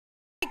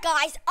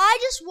Guys, I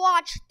just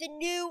watched the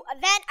new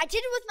event. I did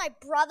it with my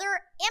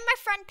brother and my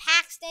friend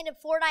Paxton in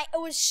Fortnite. It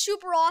was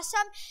super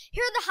awesome.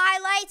 Here are the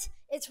highlights.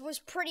 It was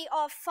pretty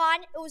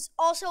fun. It was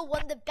also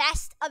one of the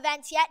best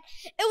events yet.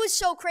 It was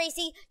so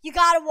crazy. You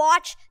gotta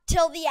watch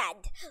till the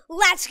end.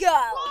 Let's go.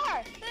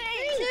 4, 3,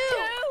 2,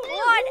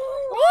 1.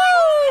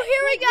 Woo!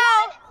 Here we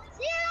go.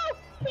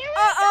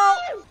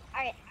 Uh-oh.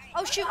 Alright.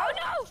 Oh, shoot. Oh,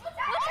 no. What's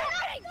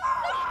happening?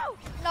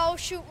 No. No,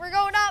 shoot. We're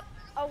going up.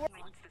 Oh,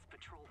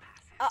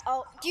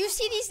 uh-oh. Do you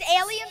see these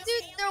aliens,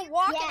 dude? They're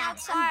walking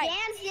outside.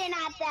 I'm dancing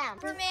at them.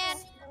 Superman.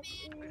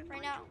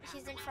 Right now,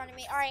 he's in front of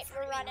me. All right,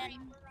 we're running.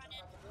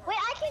 Wait,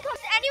 I can come.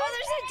 Anyone? Oh,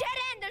 there's a dead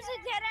end. There's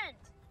a dead end.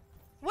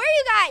 Where are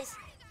you guys?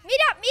 Meet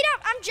up, meet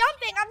up. I'm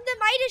jumping. I'm the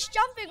Midas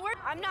jumping.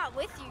 I'm not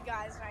with you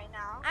guys right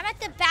now. I'm at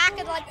the back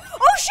of the, like,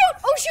 oh, shoot,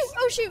 oh, shoot,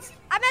 oh, shoot.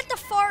 I'm at the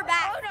far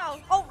back. Oh, no.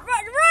 Oh,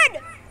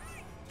 run.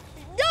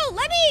 No,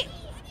 let me.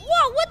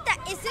 Whoa, what the,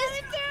 is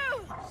this?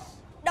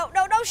 No,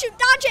 shoot,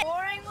 dodge it.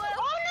 Boring one.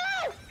 Oh,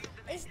 no.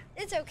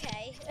 It's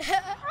okay. I'm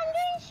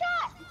getting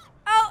shot.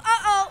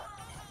 Oh.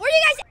 Where are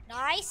you guys?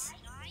 Nice.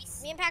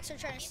 Me and Pax are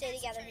trying to stay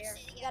together here.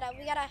 We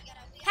gotta.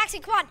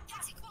 Paxton, come on.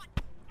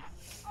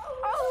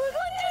 Oh, we're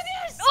going through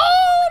this.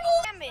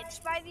 Oh,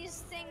 Damaged by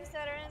these things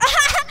that are in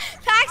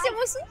Paxton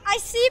I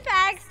see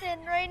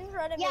Paxton right in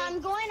front of me. Yeah,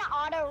 I'm going to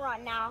auto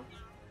run now.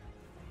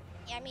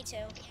 Yeah, me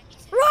too.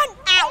 Run! Ow!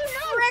 Oh,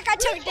 no. Frick, I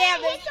took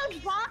damage. Hit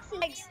those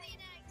boxes.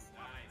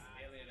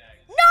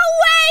 No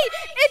way!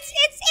 It's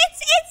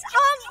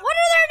what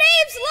are their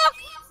names?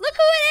 Look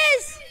who it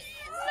is.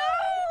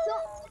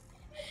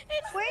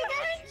 It's where is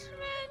it?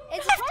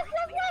 It's left.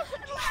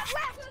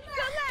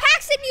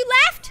 Paxton, you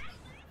left?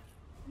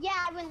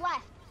 Yeah, I went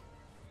left.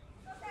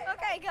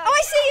 Okay, go. Oh,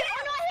 I see you.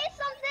 Oh, no, I hit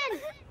something.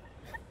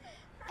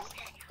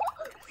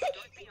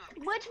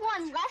 Which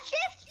one? Left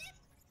shift?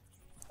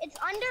 It's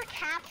under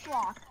caps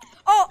lock.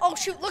 Oh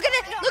shoot! Look at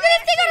it! Look at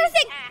her thing on her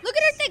thing! Look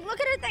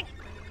at her thing!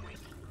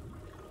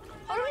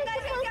 Hold on,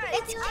 guys.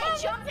 It's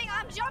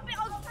I'm jumping.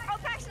 Oh,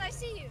 Paxton, I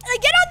see you.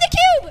 Get on the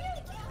cube!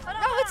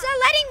 No, it's not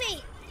letting me.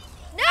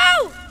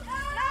 No!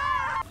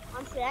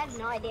 Honestly, I have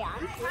no idea.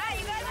 Hi,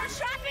 you guys are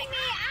trapping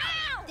me.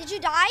 Ow! Did you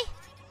die?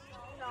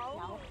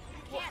 No.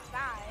 You can't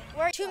die.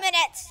 We're 2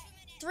 minutes.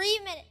 3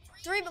 minutes.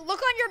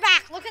 Look on your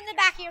back. Look in the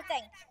back of your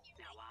thing.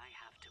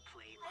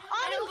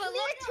 Oh, no, but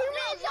look, 2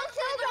 minutes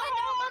until the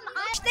home.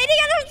 Stay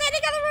together.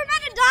 We're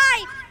about to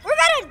die. We're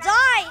about to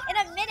die in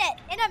a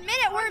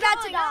minute. We're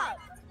about to die.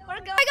 We're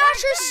going Oh my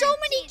gosh, there's so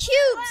many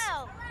cubes.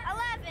 12,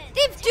 11.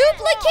 They've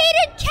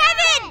duplicated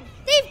Kevin.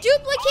 They've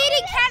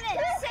duplicated Kevin.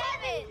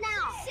 7,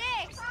 Now.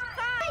 6, 5.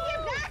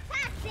 Your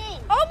backpack thing.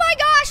 Oh my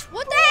gosh,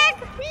 what the heck?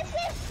 This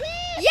is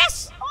sick.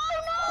 Yes. Oh,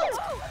 no.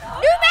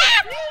 New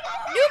map.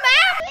 New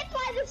map. Hit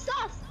by the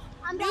sauce.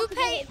 I'm New about to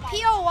get pay hit by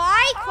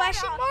POI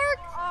question mark?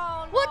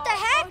 Oh, no. What the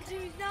heck? Oh,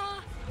 dude, no.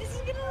 This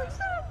is gonna look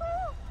so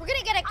cool. We're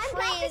gonna get a I'm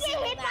about to crazy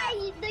get hit map.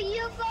 by the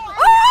UFO.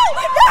 Oh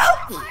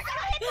no! I got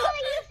hit by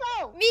the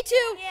UFO. Me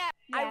too. Yeah.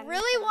 I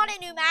really want a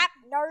new map,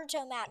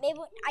 Naruto map. Maybe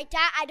I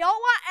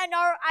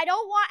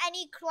don't want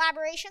any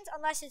collaborations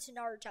unless it's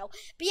Naruto.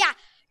 But yeah,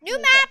 new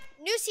map,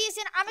 new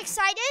season. I'm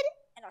excited,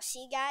 and I'll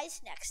see you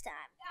guys next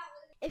time.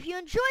 If you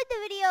enjoyed the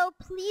video,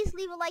 please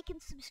leave a like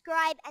and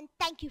subscribe, and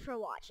thank you for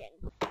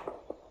watching.